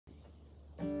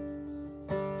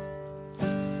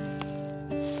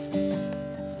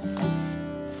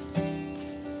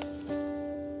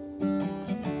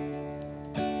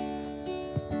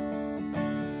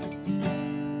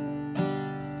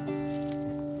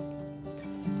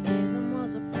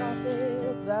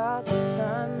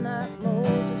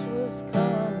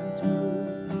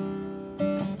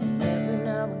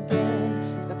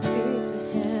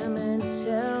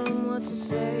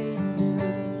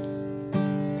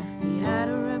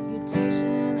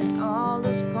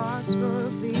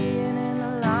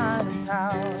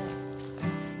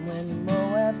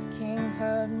this king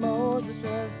heard Moses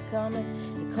was coming,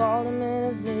 he called him in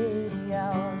his needy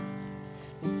hour.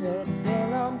 He said,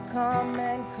 Balaam, come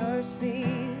and curse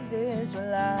these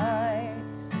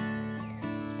Israelites.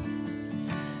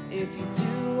 If you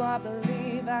do, I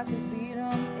believe I could beat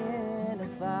them in a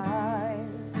fight.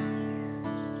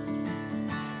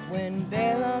 When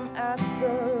Balaam asked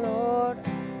the Lord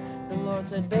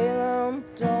said, Balaam,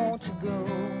 don't you go.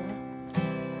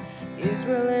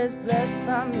 Israel is blessed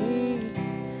by me,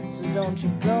 so don't you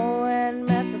go and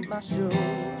mess up my show.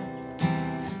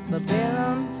 But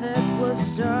Balaam's head was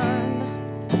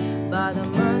stern by the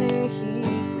money he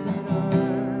could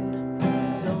earn,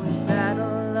 so he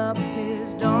saddled up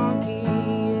his donkey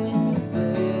and he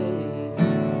begged.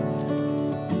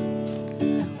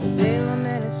 Balaam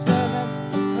and his servants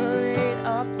hurried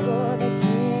off for the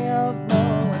king of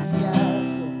Moab's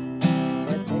castle,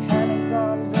 but they hadn't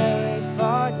gone very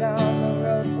far down the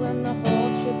road when the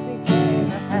whole trip became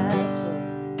a hassle.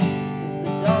 As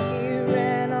the donkey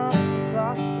ran off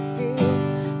across the field,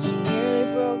 she nearly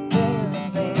broke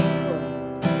Balaam's ankle.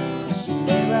 She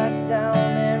lay right down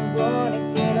and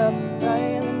wouldn't get up.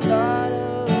 Balaam got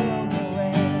her on the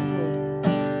ankle.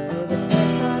 For the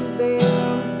third time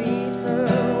Balaam beat her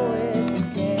with his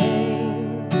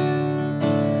cane,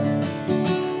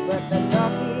 but the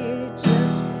donkey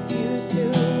just refused to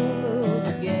move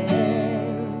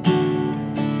again.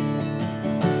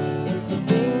 It's the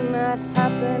thing that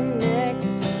happened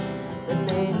next that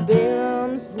made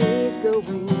Balaam's knees go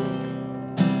weak.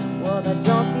 Well, the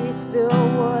donkey still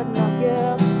would not get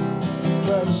up,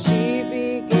 but she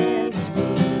began to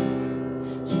speak.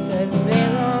 She said,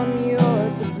 Balaam,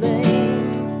 you're to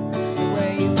blame. The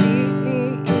way you beat me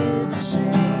is a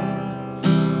shame,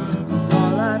 'cause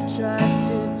all I've tried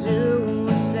to do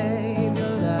was save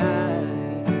your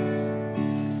life.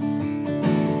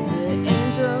 The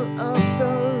angel of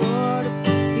the Lord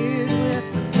appeared with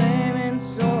the flaming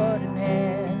sword in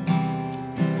hand.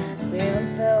 Balaam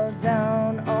fell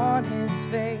down on his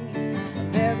face, a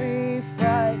very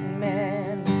frightened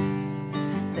man.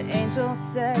 The angel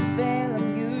said, Balaam,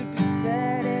 you'd be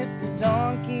dead if the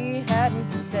donkey hadn't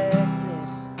detected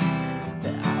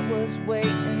that I was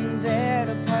waiting there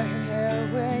to part your hair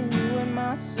when you and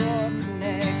my sword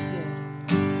connected.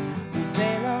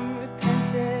 Balaam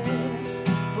repented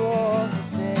for his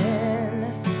sin,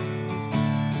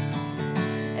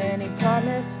 and he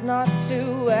promised not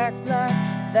to act like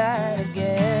that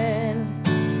again.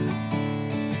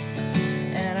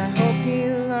 And I hope he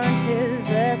learned his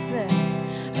lesson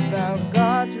about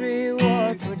God's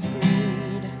reward for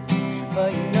greed. But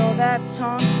you know that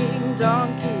talking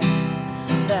donkey,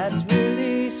 that's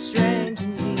really strange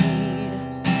indeed.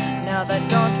 Now that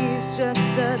donkey's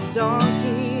just a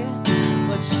donkey,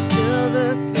 but she's still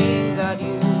the thing God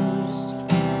used.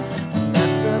 And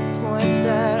that's the point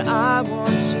that I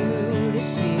want you to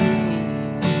see.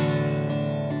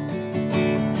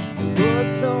 The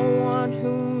Lord's the one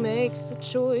who makes the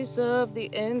choice of the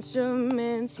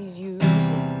instruments he's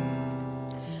using.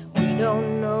 We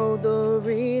don't know the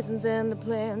reasons and the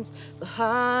plans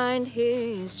behind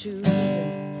his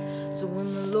choosing. So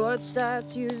when the Lord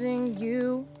starts using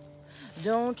you,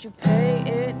 don't you pay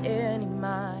it any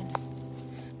mind,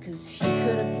 'cause he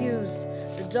could have used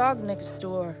the dog next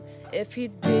door if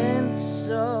he'd been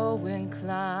so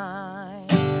inclined.